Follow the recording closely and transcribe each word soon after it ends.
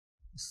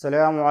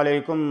السلام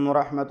علیکم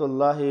ورحمۃ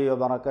اللہ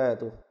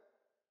وبرکاتہ۔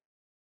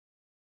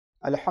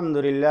 الحمد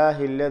للہ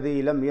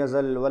الذی لم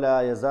یزل ولا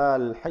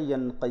یزال حیا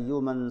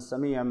قیوما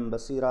سمیعا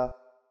بصیرا،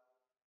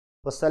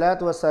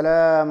 والصلاة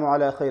والسلام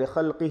علی خیر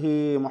خلقہ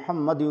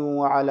محمد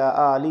وعلی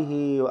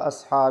آلہ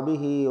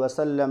واصحابہ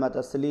وسلم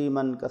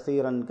تسلیما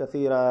کثیرا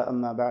کثیرا،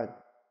 اما بعد۔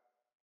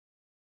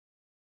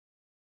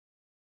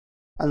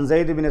 عن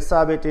زید بن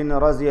ثابت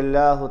رضی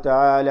اللہ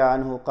تعالی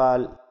عنہ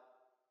قال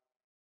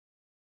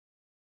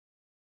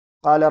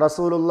قال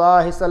رسول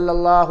اللہ صلی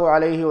اللہ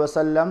علیہ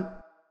وسلم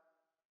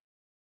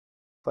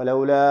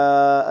فلولا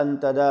ان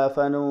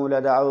تدافنوا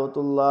لدعوت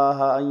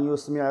اللہ ان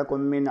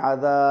يسمعكم من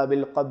عذاب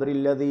القبر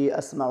الذي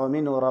اسمع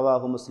منه،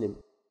 رواہ مسلم۔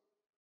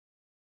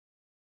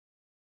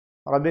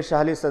 رب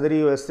اشرح لي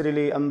صدری ويسر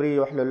لي امری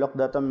واحلل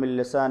عقدۃ من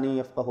لسانی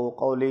یفقهوا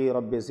قولی،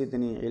 رب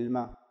زدنی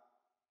علما۔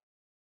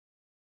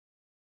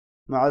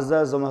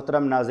 معزز و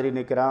محترم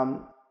ناظرین کرام،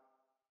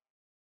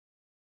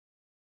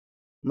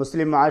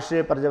 مسلم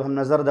معاشرے پر جب ہم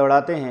نظر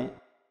دوڑاتے ہیں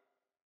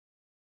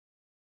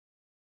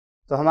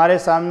تو ہمارے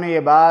سامنے یہ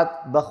بات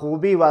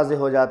بخوبی واضح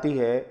ہو جاتی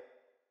ہے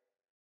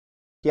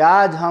کہ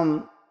آج ہم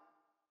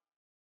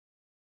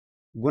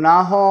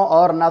گناہوں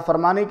اور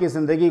نافرمانی کی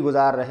زندگی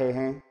گزار رہے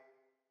ہیں،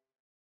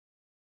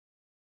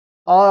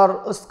 اور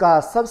اس کا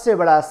سب سے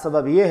بڑا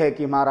سبب یہ ہے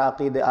کہ ہمارا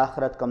عقید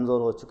آخرت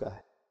کمزور ہو چکا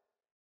ہے۔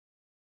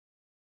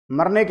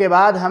 مرنے کے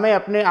بعد ہمیں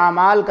اپنے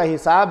اعمال کا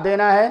حساب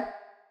دینا ہے،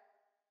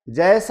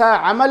 جیسا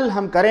عمل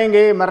ہم کریں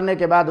گے مرنے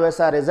کے بعد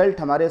ویسا رزلٹ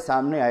ہمارے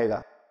سامنے آئے گا۔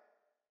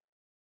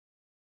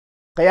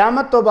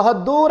 قیامت تو بہت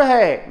دور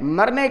ہے،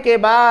 مرنے کے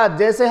بعد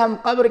جیسے ہم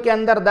قبر کے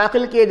اندر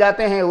داخل کیے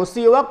جاتے ہیں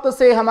اسی وقت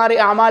سے ہمارے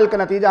اعمال کا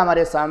نتیجہ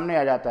ہمارے سامنے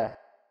آ جاتا ہے۔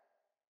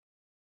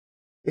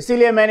 اسی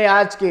لیے میں نے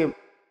آج کے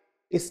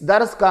اس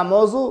درس کا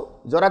موضوع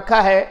جو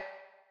رکھا ہے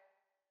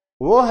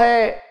وہ ہے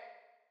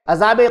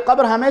عذاب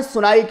قبر ہمیں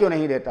سنائی کیوں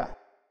نہیں دیتا۔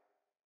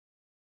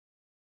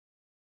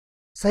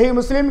 صحیح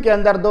مسلم کے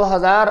اندر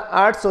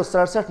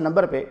 2867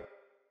 نمبر پہ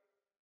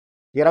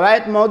یہ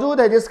روایت موجود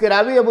ہے، جس کے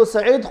راوی ابو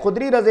سعید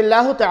خدری رضی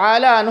اللہ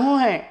تعالی عنہ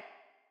ہیں۔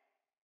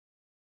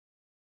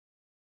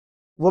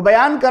 وہ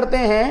بیان کرتے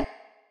ہیں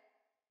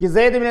کہ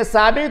زید بن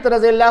ثابت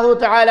رضی اللہ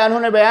تعالی عنہ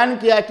نے بیان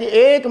کیا کہ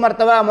ایک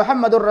مرتبہ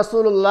محمد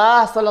الرسول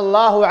اللہ صلی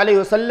اللہ علیہ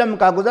وسلم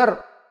کا گزر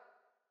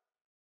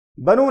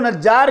بنو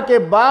نجار کے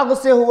باغ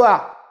سے ہوا،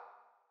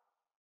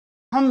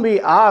 ہم بھی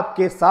آپ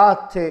کے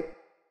ساتھ تھے۔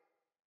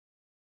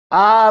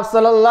 آپ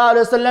صلی اللہ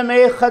علیہ وسلم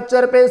ایک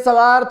خچر پہ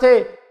سوار تھے۔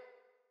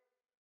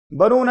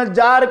 بنو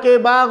نجار کے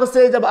باغ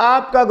سے جب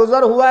آپ کا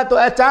گزر ہوا تو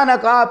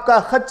اچانک آپ کا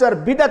خچر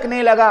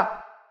بھدکنے لگا،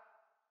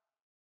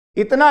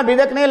 اتنا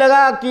بھدکنے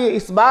لگا کہ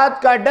اس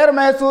بات کا ڈر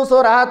محسوس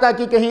ہو رہا تھا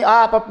کہ کہیں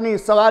آپ اپنی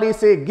سواری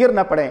سے گر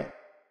نہ پڑیں۔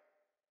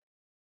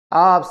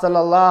 آپ صلی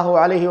اللہ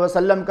علیہ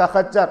وسلم کا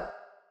خچر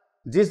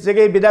جس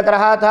جگہ بھدک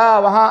رہا تھا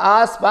وہاں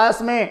آس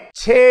پاس میں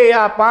 6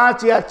 یا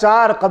 5 یا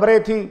 4 قبریں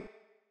تھیں۔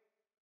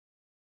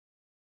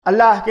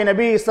 اللہ کے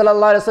نبی صلی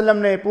اللہ علیہ وسلم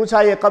نے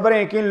پوچھا یہ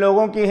قبریں کن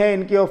لوگوں کی ہیں،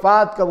 ان کی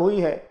وفات کب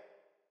ہوئی ہے؟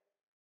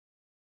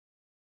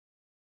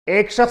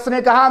 ایک شخص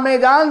نے کہا میں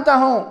جانتا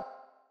ہوں،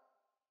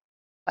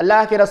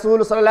 اللہ کے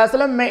رسول صلی اللہ علیہ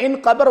وسلم میں ان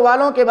قبر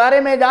والوں کے بارے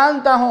میں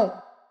جانتا ہوں،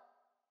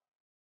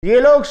 یہ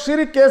لوگ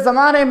شرک کے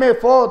زمانے میں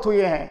فوت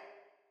ہوئے ہیں۔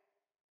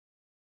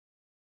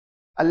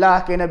 اللہ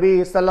کے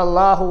نبی صلی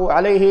اللہ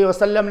علیہ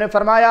وسلم نے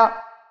فرمایا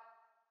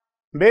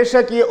بے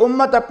شک یہ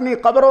امت اپنی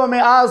قبروں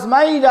میں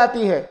آزمائی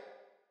جاتی ہے،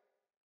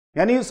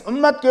 یعنی اس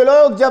امت کے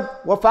لوگ جب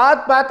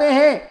وفات پاتے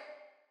ہیں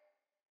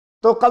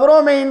تو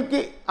قبروں میں ان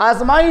کی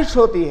آزمائش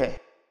ہوتی ہے،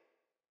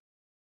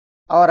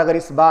 اور اگر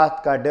اس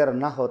بات کا ڈر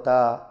نہ ہوتا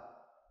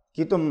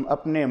کہ تم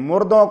اپنے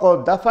مردوں کو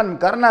دفن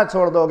کرنا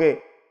چھوڑ دو گے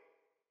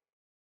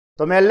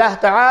تو میں اللہ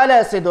تعالی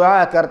سے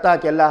دعا کرتا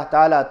کہ اللہ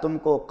تعالیٰ تم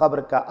کو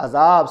قبر کا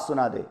عذاب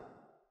سنا دے۔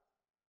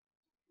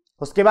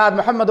 اس کے بعد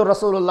محمد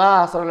الرسول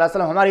اللہ صلی اللہ علیہ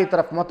وسلم ہماری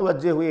طرف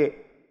متوجہ ہوئے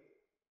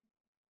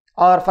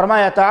اور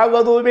فرمایا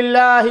تعوذوا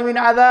باللہ من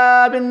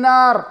عذاب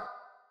النار،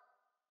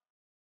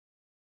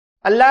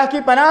 اللہ کی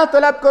پناہ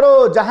طلب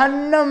کرو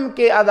جہنم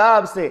کے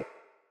عذاب سے۔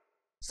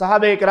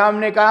 صحابہ اکرام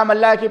نے کہا ہم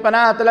اللہ کی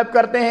پناہ طلب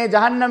کرتے ہیں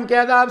جہنم کے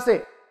عذاب سے۔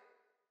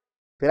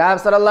 پھر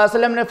آپ صلی اللہ علیہ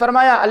وسلم نے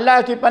فرمایا اللہ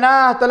کی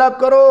پناہ طلب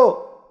کرو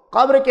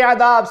قبر کے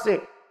عذاب سے۔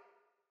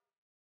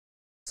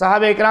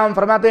 صحابہ اکرام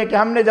فرماتے ہیں کہ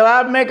ہم نے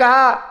جواب میں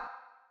کہا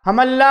ہم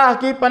اللہ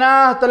کی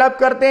پناہ طلب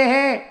کرتے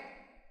ہیں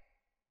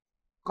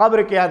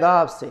قبر کے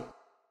عذاب سے۔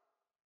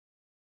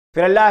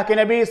 پھر اللہ کے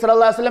نبی صلی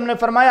اللہ علیہ وسلم نے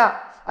فرمایا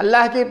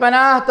اللہ کی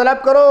پناہ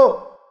طلب کرو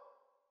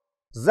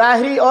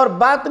ظاہری اور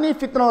باطنی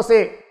فتنوں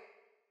سے۔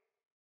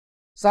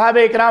 صحابہ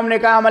اکرام نے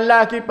کہا ہم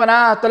اللہ کی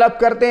پناہ طلب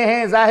کرتے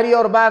ہیں ظاہری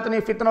اور باطنی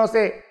فتنوں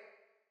سے۔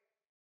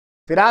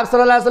 پھر آپ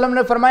صلی اللہ علیہ وسلم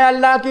نے فرمایا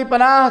اللہ کی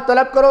پناہ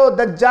طلب کرو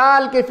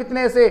دجال کے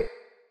فتنے سے۔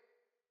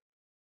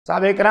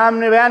 صحابہ اکرام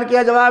نے بیان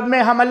کیا جواب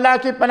میں ہم اللہ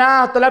کی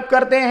پناہ طلب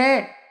کرتے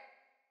ہیں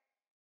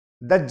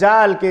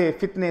دجال کے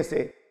فتنے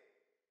سے۔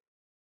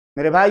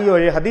 میرے بھائیو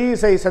یہ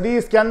حدیث ہے، اس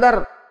حدیث کے اندر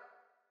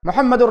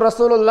محمد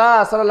الرسول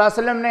اللہ صلی اللہ علیہ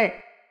وسلم نے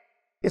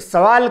اس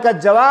سوال کا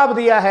جواب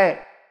دیا ہے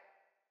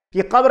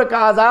کہ قبر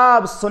کا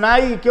عذاب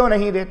سنائی کیوں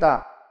نہیں دیتا۔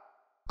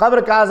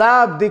 قبر کا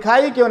عذاب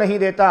دکھائی کیوں نہیں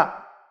دیتا؟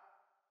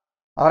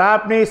 اور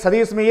آپ نے اس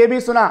حدیث میں یہ بھی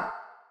سنا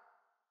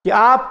کہ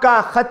آپ کا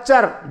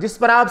خچر جس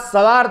پر آپ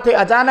سوار تھے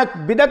اچانک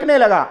بدکنے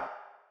لگا۔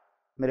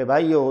 میرے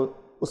بھائیو،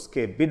 اس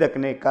کے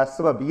بدکنے کا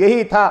سبب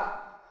یہی تھا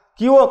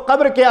کہ وہ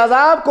قبر کے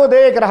عذاب کو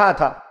دیکھ رہا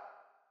تھا۔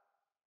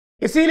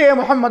 اسی لیے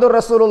محمد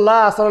الرسول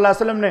اللہ صلی اللہ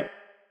علیہ وسلم نے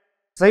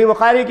صحیح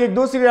بخاری کی ایک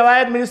دوسری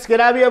روایت میں، جس کے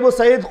راوی ابو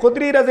سعید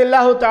خدری رضی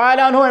اللہ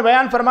تعالی عنہ نے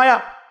بیان فرمایا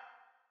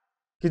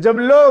کہ جب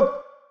لوگ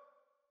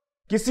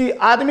کسی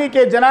آدمی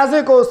کے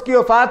جنازے کو اس کی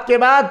وفات کے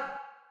بعد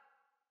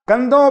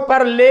کندھوں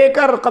پر لے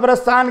کر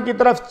قبرستان کی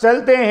طرف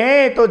چلتے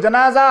ہیں تو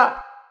جنازہ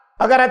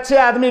اگر اچھے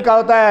آدمی کا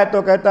ہوتا ہے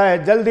تو کہتا ہے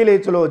جلدی لے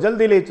چلو،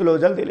 جلدی لے چلو،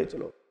 جلدی لے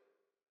چلو،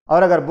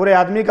 اور اگر برے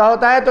آدمی کا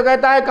ہوتا ہے تو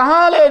کہتا ہے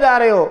کہاں لے جا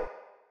رہے ہو،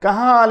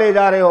 کہاں لے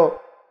جا رہے ہو۔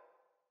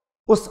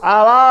 اس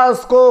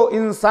آواز کو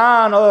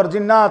انسان اور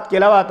جنات کے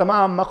علاوہ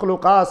تمام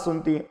مخلوقات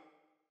سنتی ہیں۔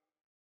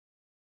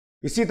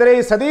 اسی طرح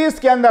اس حدیث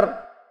کے اندر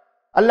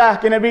اللہ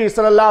کے نبی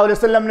صلی اللہ علیہ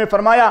وسلم نے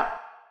فرمایا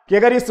کہ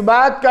اگر اس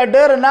بات کا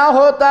ڈر نہ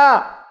ہوتا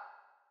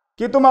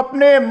کہ تم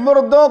اپنے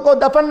مردوں کو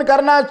دفن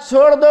کرنا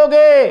چھوڑ دو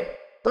گے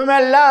تو میں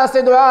اللہ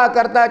سے دعا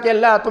کرتا کہ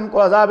اللہ تم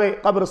کو عذاب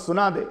قبر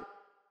سنا دے۔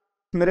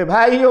 میرے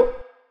بھائیو،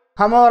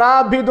 ہم اور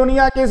آپ بھی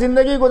دنیا کی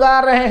زندگی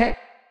گزار رہے ہیں،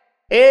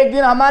 ایک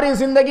دن ہماری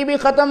زندگی بھی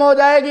ختم ہو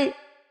جائے گی،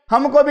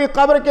 ہم کو بھی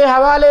قبر کے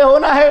حوالے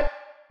ہونا ہے۔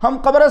 ہم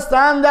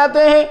قبرستان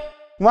جاتے ہیں،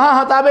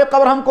 وہاں عذاب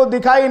قبر ہم کو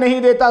دکھائی نہیں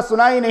دیتا،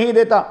 سنائی نہیں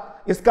دیتا۔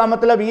 اس کا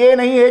مطلب یہ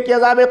نہیں ہے کہ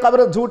عذاب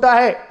قبر جھوٹا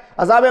ہے،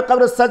 عذاب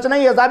قبر سچ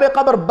نہیں، عذاب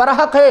قبر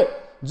برحق ہے۔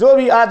 جو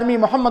بھی آدمی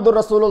محمد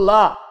الرسول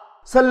اللہ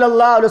صلی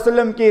اللہ علیہ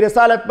وسلم کی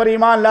رسالت پر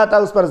ایمان لاتا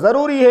ہے، اس پر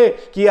ضروری ہے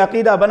کہ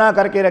عقیدہ بنا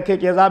کر کے رکھے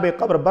کہ عذاب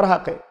قبر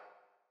برحق ہے۔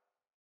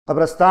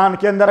 قبرستان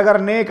کے اندر اگر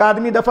نیک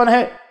آدمی دفن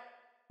ہے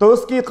تو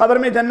اس کی قبر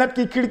میں جنت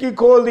کی کھڑکی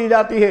کھول دی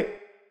جاتی ہے،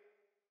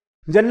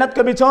 جنت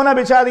کا بچھونا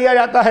بچھا دیا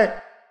جاتا ہے،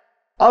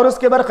 اور اس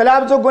کے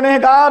برخلاف جو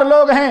گنہگار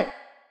لوگ ہیں،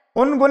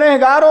 ان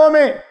گنہگاروں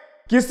میں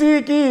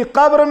کسی کی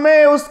قبر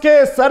میں اس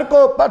کے سر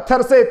کو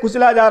پتھر سے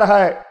کچلا جا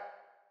رہا ہے،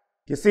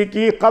 کسی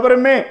کی قبر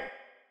میں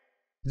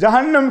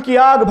جہنم کی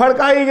آگ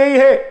بھڑکائی گئی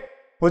ہے،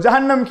 وہ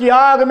جہنم کی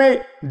آگ میں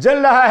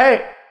جل رہا ہے،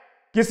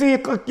 کسی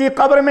کی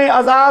قبر میں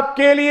عذاب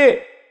کے لیے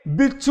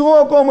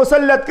بچھوؤں کو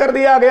مسلط کر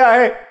دیا گیا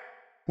ہے،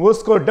 وہ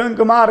اس کو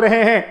ڈنک مار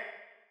رہے ہیں،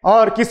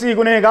 اور کسی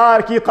گنہگار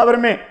کی قبر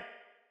میں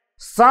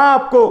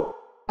سانپ کو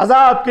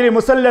عذاب کے لیے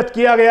مسلط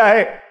کیا گیا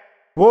ہے،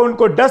 وہ ان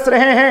کو ڈس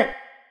رہے ہیں،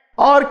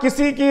 اور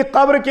کسی کی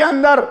قبر کے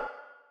اندر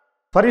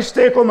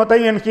فرشتے کو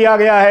متعین کیا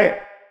گیا ہے،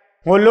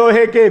 وہ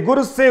لوہے کے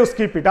گرز سے اس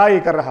کی پٹائی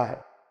کر رہا ہے۔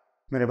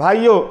 میرے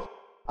بھائیو،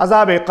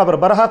 عذاب قبر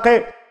برحق ہے۔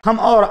 ہم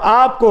اور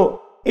آپ کو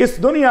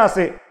اس دنیا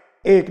سے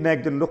ایک نہ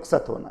ایک دن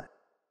رخصت ہونا ہے،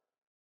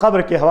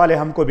 قبر کے حوالے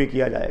ہم کو بھی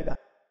کیا جائے گا۔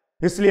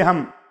 اس لیے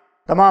ہم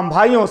تمام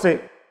بھائیوں سے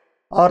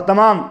اور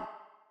تمام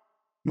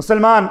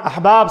مسلمان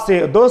احباب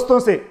سے، دوستوں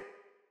سے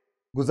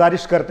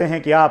گزارش کرتے ہیں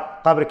کہ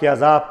آپ قبر کے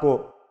عذاب کو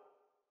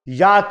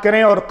یاد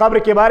کریں اور قبر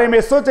کے بارے میں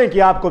سوچیں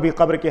کہ آپ کو بھی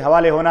قبر کے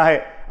حوالے ہونا ہے۔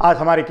 آج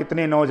ہمارے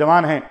کتنے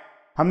نوجوان ہیں،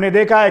 ہم نے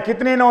دیکھا ہے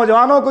کتنے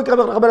نوجوانوں کو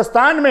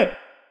قبرستان میں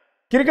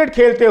کرکٹ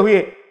کھیلتے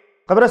ہوئے،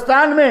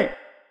 قبرستان میں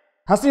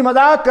ہنسی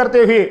مذاق کرتے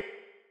ہوئے،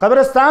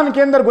 قبرستان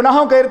کے اندر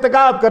گناہوں کا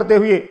ارتکاب کرتے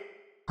ہوئے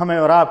ہمیں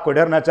اور آپ کو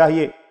ڈرنا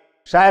چاہیے۔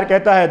 شاعر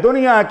کہتا ہے،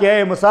 دنیا کے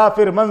اے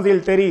مسافر منزل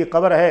تیری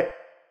قبر ہے،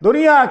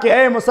 دنیا کے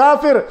اے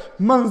مسافر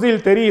منزل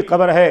تیری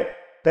قبر ہے،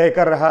 طے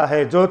کر رہا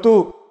ہے جو تو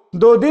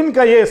 2 دن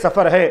کا یہ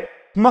سفر ہے،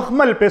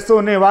 مخمل پہ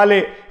سونے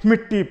والے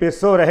مٹی پہ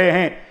سو رہے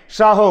ہیں،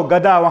 شاہ و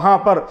گدا وہاں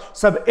پر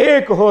سب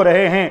ایک ہو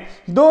رہے ہیں،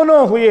 دونوں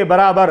ہوئے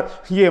برابر،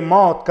 یہ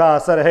موت کا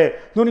اثر ہے،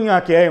 دنیا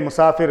کے اے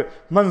مسافر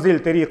منزل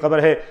تیری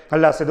قبر ہے۔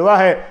 اللہ سے دعا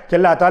ہے کہ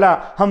اللہ تعالی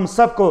ہم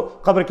سب کو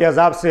قبر کے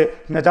عذاب سے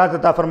نجات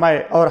عطا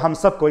فرمائے اور ہم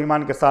سب کو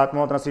ایمان کے ساتھ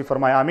موت نصیب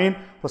فرمائے، آمین۔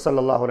 وصلی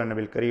اللہ علیہ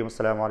نبی الکریم،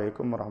 السلام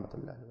علیکم ورحمۃ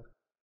اللہ۔